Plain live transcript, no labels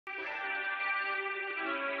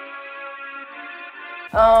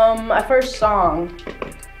My first song.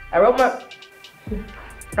 I wrote my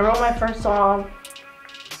first song.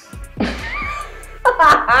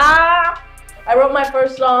 I wrote my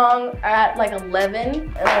first song at like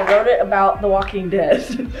 11, and I wrote it about The Walking Dead.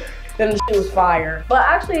 And the shit was fire. But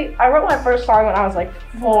actually, I wrote my first song when I was like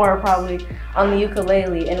 4, probably, on the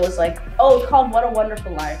ukulele, and it was like, oh, it's called What a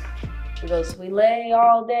Wonderful Life. It goes, we lay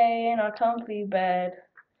all day in our comfy bed.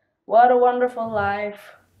 What a wonderful life.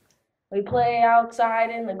 We play outside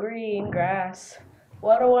in the green grass.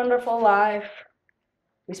 What a wonderful life.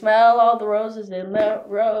 We smell all the roses in the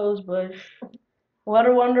rose bush. What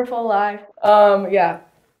a wonderful life. Yeah,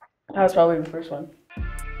 that was probably the first one.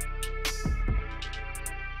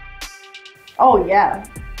 Oh yeah,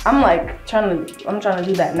 I'm trying to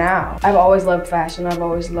do that now. I've always loved fashion. I've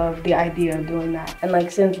always loved the idea of doing that. And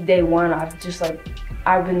like since day one, I've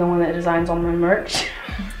been the one that designs all my merch.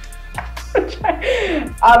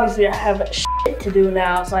 Obviously I have shit to do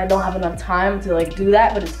now, so I don't have enough time to like do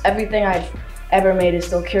that, but it's everything I've ever made is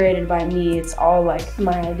still curated by me. It's all like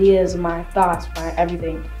my ideas, my thoughts, my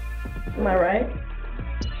everything. Am I right?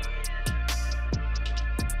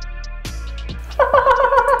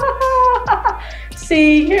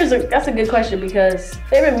 See, that's a good question, because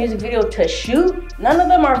favorite music video to shoot? None of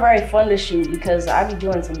them are very fun to shoot because I be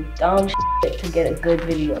doing some dumb shit to get a good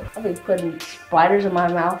video. I be putting spiders in my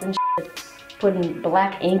mouth and shit, putting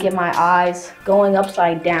black ink in my eyes, going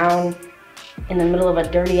upside down in the middle of a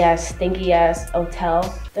dirty ass, stinky ass hotel.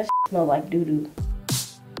 That shit smell like doo-doo.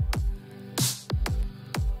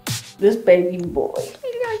 This baby boy.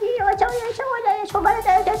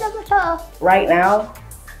 Right now,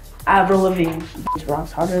 Avril Lavigne, bitch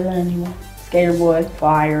rocks harder than anyone. Skater Boy,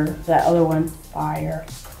 fire. That other one, fire.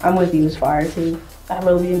 I'm With You is fire too.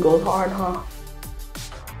 Avril Lavigne goes hard, huh?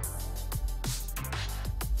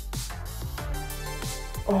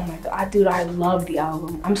 Oh my god, dude, I love the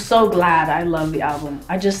album. I'm so glad I love the album.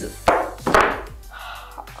 I'm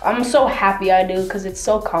so happy I do, because it's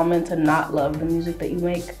so common to not love the music that you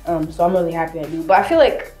make. So I'm really happy I do. But I feel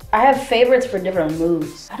like I have favorites for different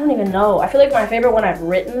moods. I don't even know. I feel like my favorite one I've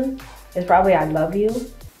written is probably I Love You.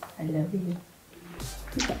 I love you.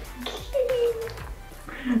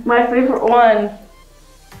 My favorite one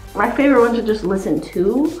to just listen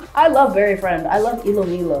to. I love Very Friend. I love Ilo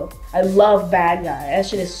Milo. I love Bad Guy. That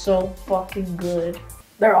shit is so fucking good.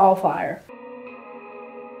 They're all fire.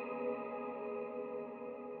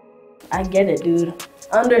 I get it, dude.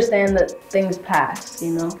 Understand that things pass,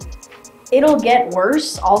 you know? It'll get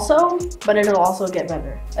worse also, but it'll also get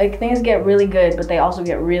better. Like things get really good, but they also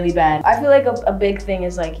get really bad. I feel like a big thing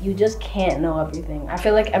is like, you just can't know everything. I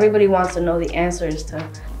feel like everybody wants to know the answers to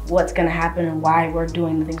what's gonna happen and why we're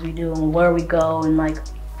doing the things we do and where we go, and like,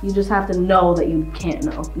 you just have to know that you can't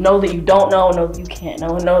know. Know that you don't know that you can't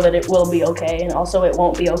know, and know that it will be okay, and also it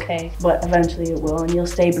won't be okay, but eventually it will, and you'll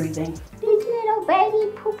stay breathing. These little baby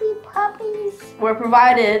poopy puppies. We're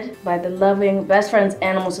provided by the loving Best Friends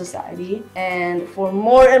Animal Society, and for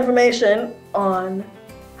more information on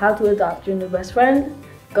how to adopt your new best friend,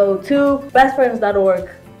 go to bestfriends.org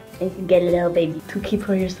and you can get a little baby to keep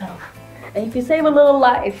for yourself. And if you save a little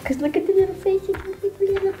life, because look at the little faces, look at the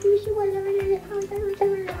little faces.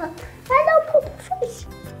 I know poopy face.